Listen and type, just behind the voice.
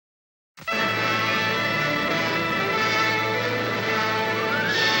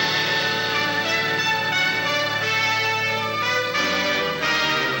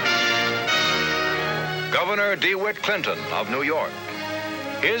Governor DeWitt Clinton of New York.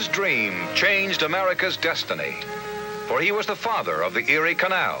 His dream changed America's destiny, for he was the father of the Erie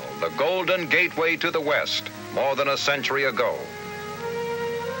Canal, the golden gateway to the West, more than a century ago.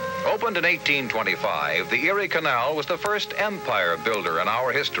 Opened in 1825, the Erie Canal was the first empire builder in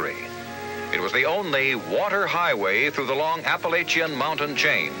our history. It was the only water highway through the long Appalachian mountain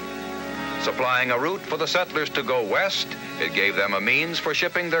chain. Supplying a route for the settlers to go west, it gave them a means for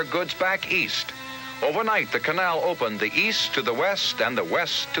shipping their goods back east. Overnight, the canal opened the east to the west and the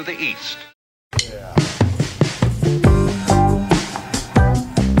west to the east. Yeah.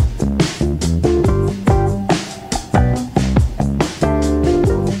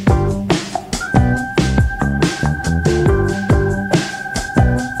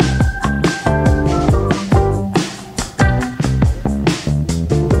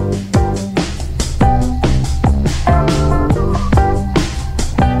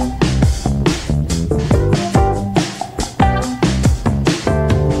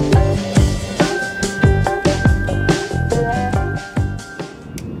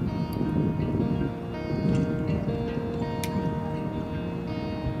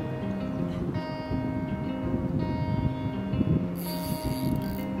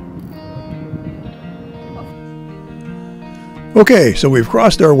 Okay, so we've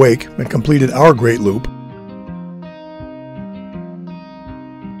crossed our wake and completed our great loop.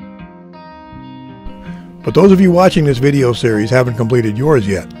 But those of you watching this video series haven't completed yours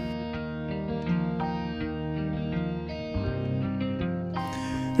yet.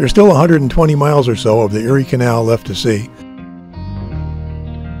 There's still 120 miles or so of the Erie Canal left to see.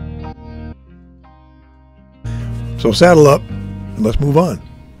 So saddle up and let's move on.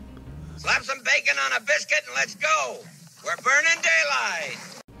 Slap some bacon on a biscuit and let's go. We're burning daylight.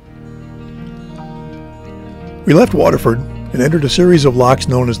 We left Waterford and entered a series of locks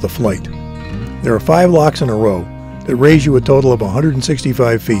known as the Flight. There are 5 locks in a row that raise you a total of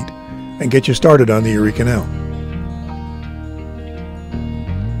 165 feet and get you started on the Erie Canal.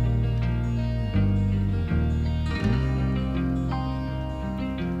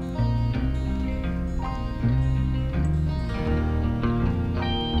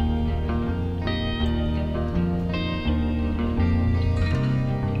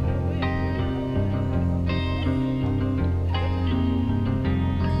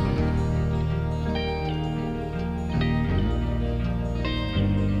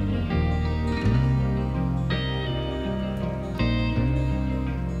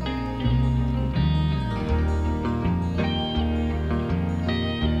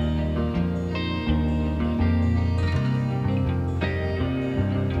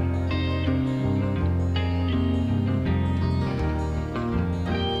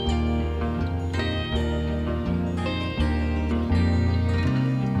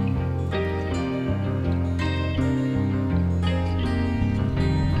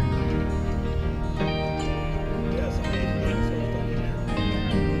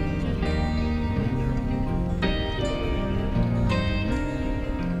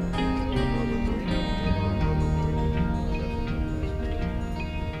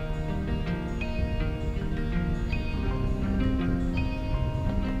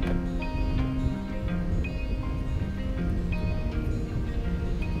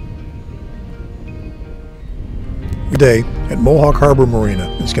 Day at Mohawk Harbor Marina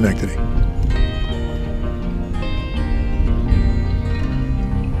in Schenectady.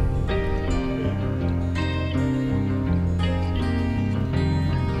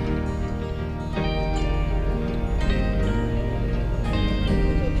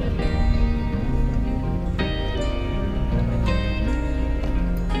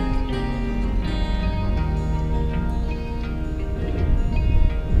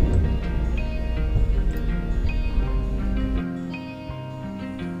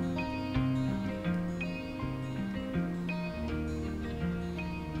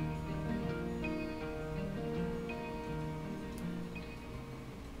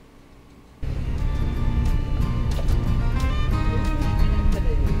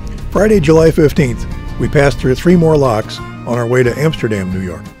 Friday, July 15th, we passed through 3 more locks on our way to Amsterdam, New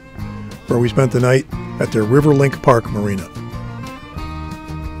York, where we spent the night at their Riverlink Park Marina.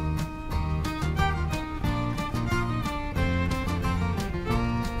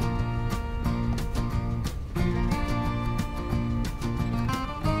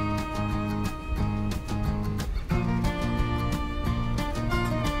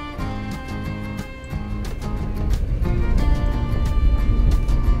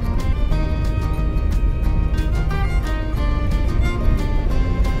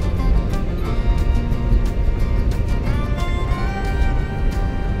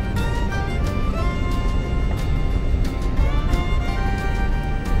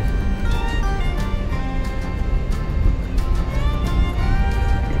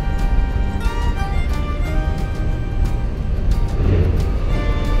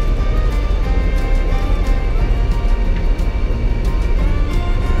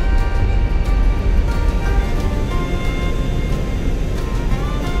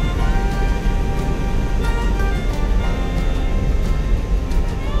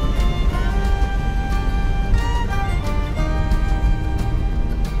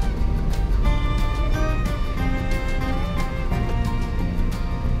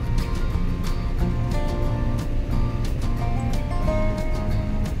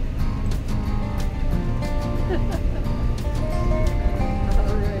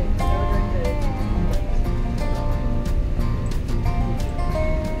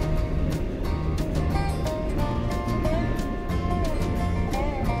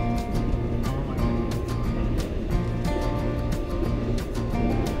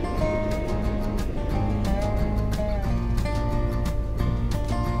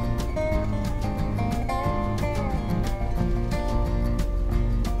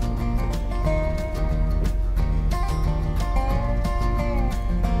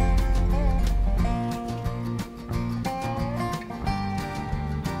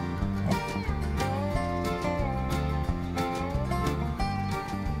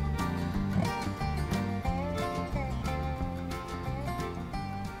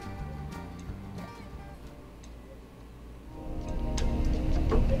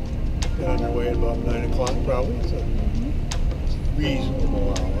 Right about 9 o'clock probably. It's a reasonable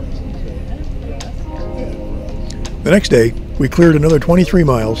hour. The next day, we cleared another 23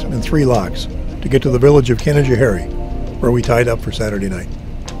 miles and 3 locks to get to the village of Canajoharie, where we tied up for Saturday night.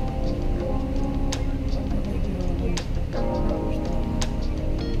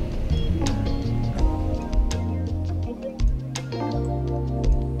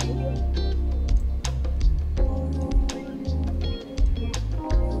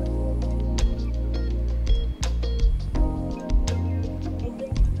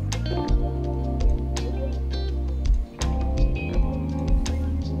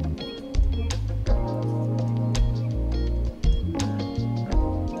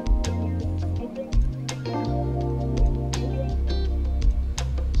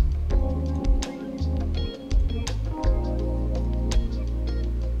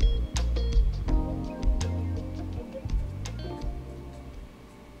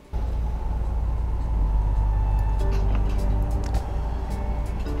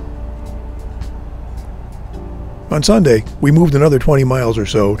 On Sunday, we moved another 20 miles or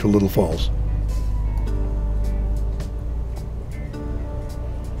so to Little Falls.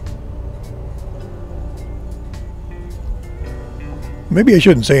 Maybe I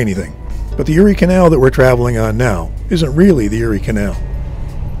shouldn't say anything, but the Erie Canal that we're traveling on now isn't really the Erie Canal.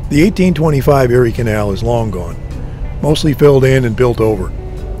 The 1825 Erie Canal is long gone, mostly filled in and built over.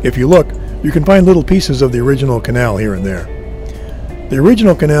 If you look, you can find little pieces of the original canal here and there. The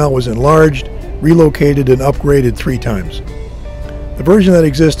original canal was enlarged, relocated, and upgraded 3 times. The version that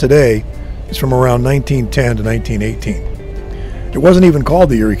exists today is from around 1910 to 1918. It wasn't even called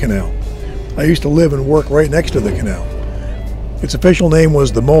the Erie Canal. I used to live and work right next to the canal. Its official name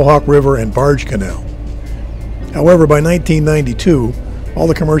was the Mohawk River and Barge Canal. However, by 1992, all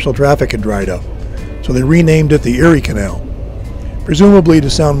the commercial traffic had dried up, so they renamed it the Erie Canal, presumably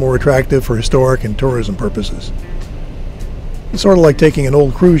to sound more attractive for historic and tourism purposes. It's sort of like taking an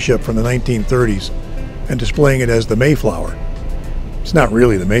old cruise ship from the 1930s and displaying it as the Mayflower. It's not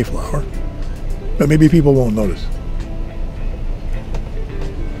really the Mayflower, but maybe people won't notice.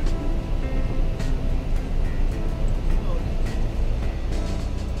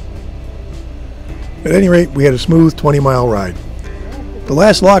 At any rate, we had a smooth 20-mile ride. The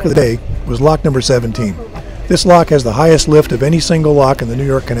last lock of the day was lock number 17. This lock has the highest lift of any single lock in the New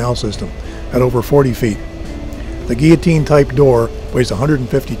York Canal system, at over 40 feet. The guillotine-type door weighs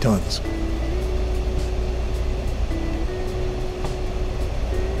 150 tons.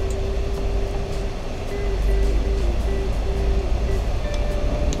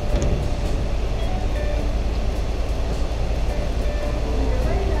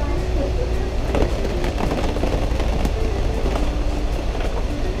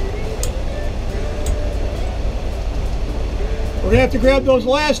 We're going to have to grab those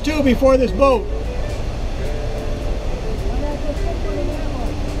last 2 before this boat.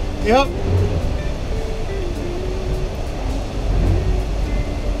 Yep.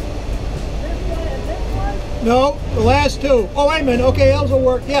 No, the last 2. Oh, wait a minute. Okay, those will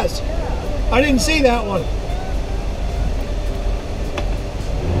work. Yes. I didn't see that one.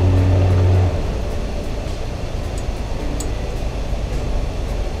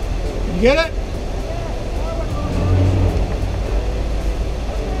 You get it?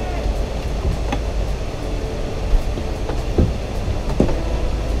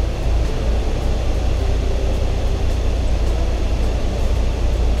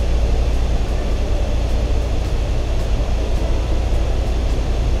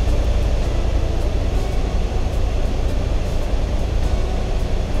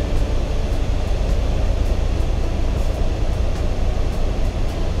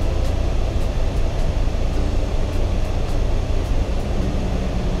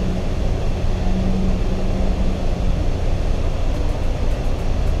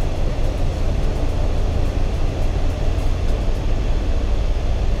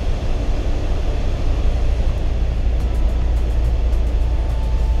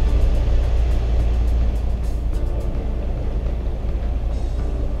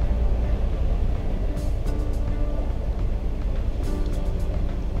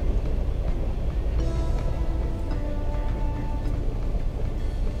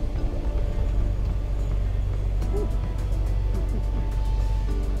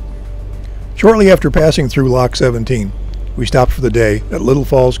 Shortly after passing through Lock 17, we stopped for the day at Little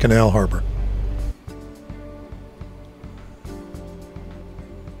Falls Canal Harbor.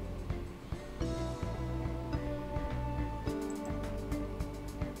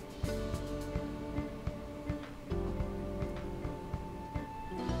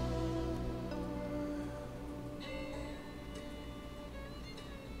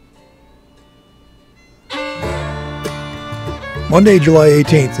 Monday, July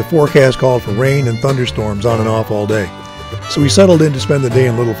 18th, the forecast called for rain and thunderstorms on and off all day, so we settled in to spend the day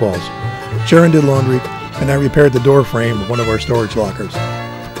in Little Falls. Sharon did laundry, and I repaired the door frame of one of our storage lockers.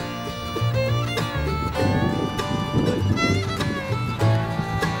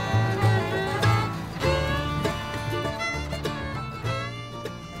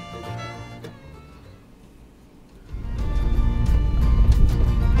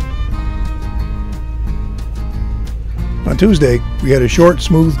 On Tuesday, we had a short,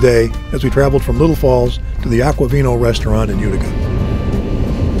 smooth day as we traveled from Little Falls to the Aquavino restaurant in Utica.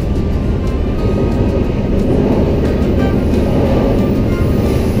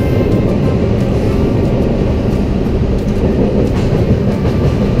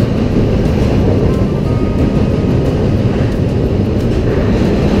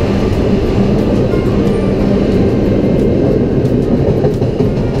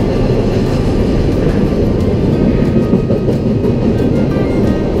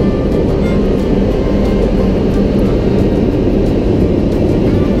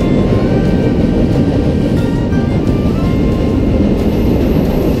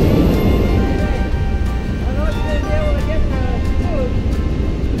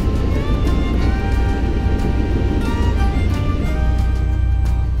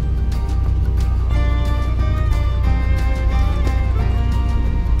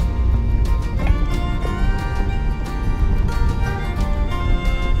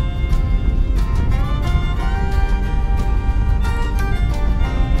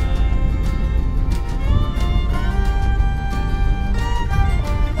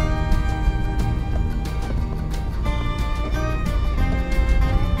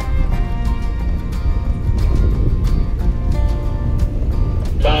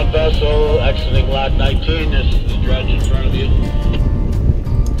 Vessel exiting lot 19. This is the dredge in front of you.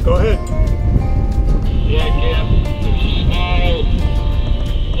 Go ahead. Yeah, Cap. There's a small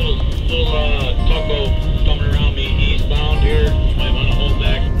little tugboat coming around me eastbound here. You might want to hold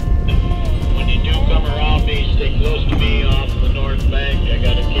back. When you do come around me, stay close to me off the north bank. I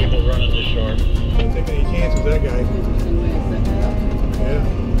got a cable running to shore. Don't take any chances, that guy.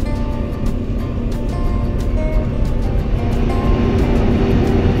 Yeah.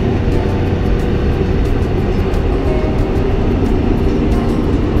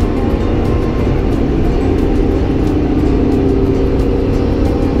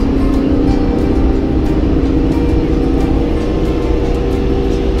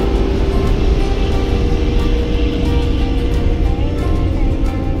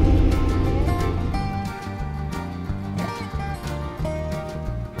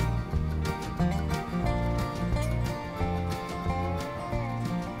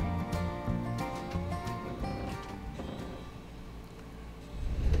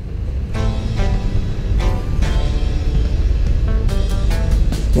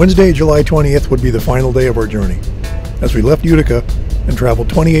 Wednesday, July 20th would be the final day of our journey, as we left Utica and traveled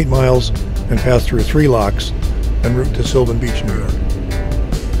 28 miles and passed through 3 locks en route to Sylvan Beach, New York.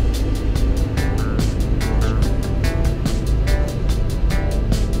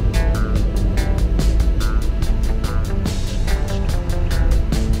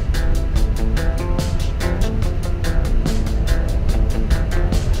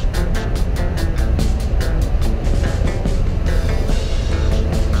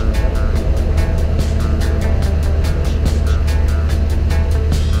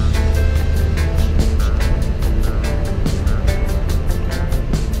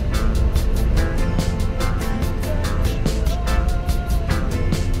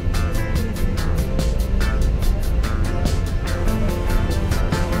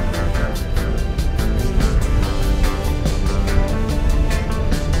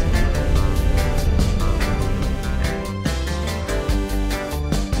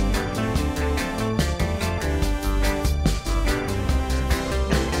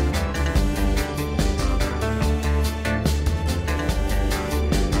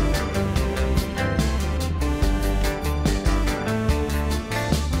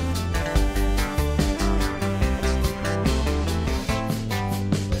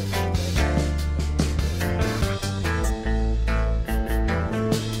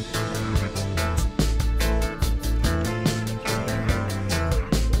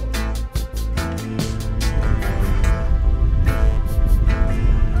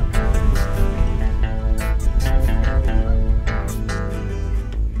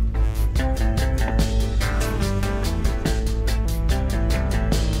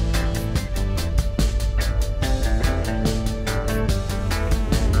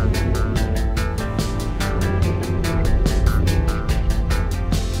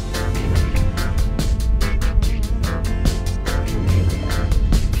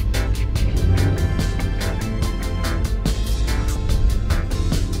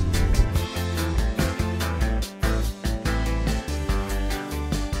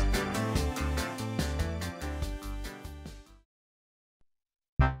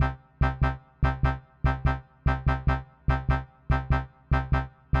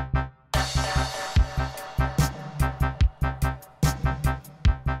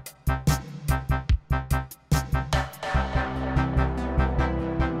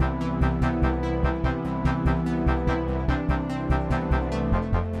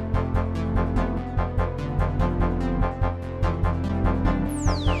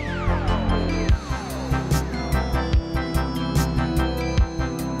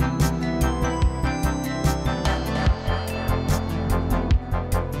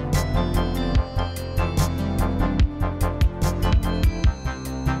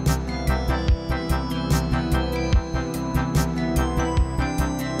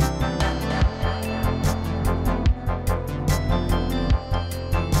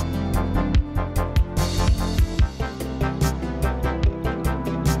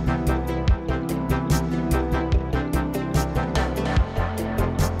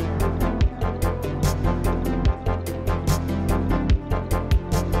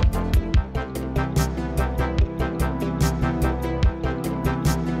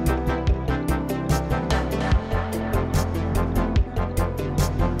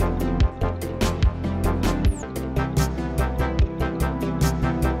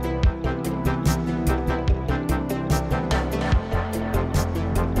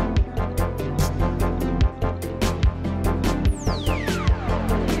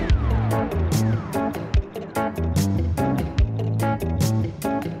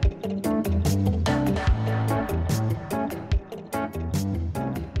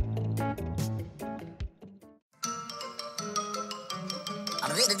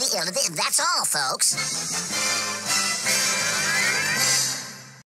 That's all, folks.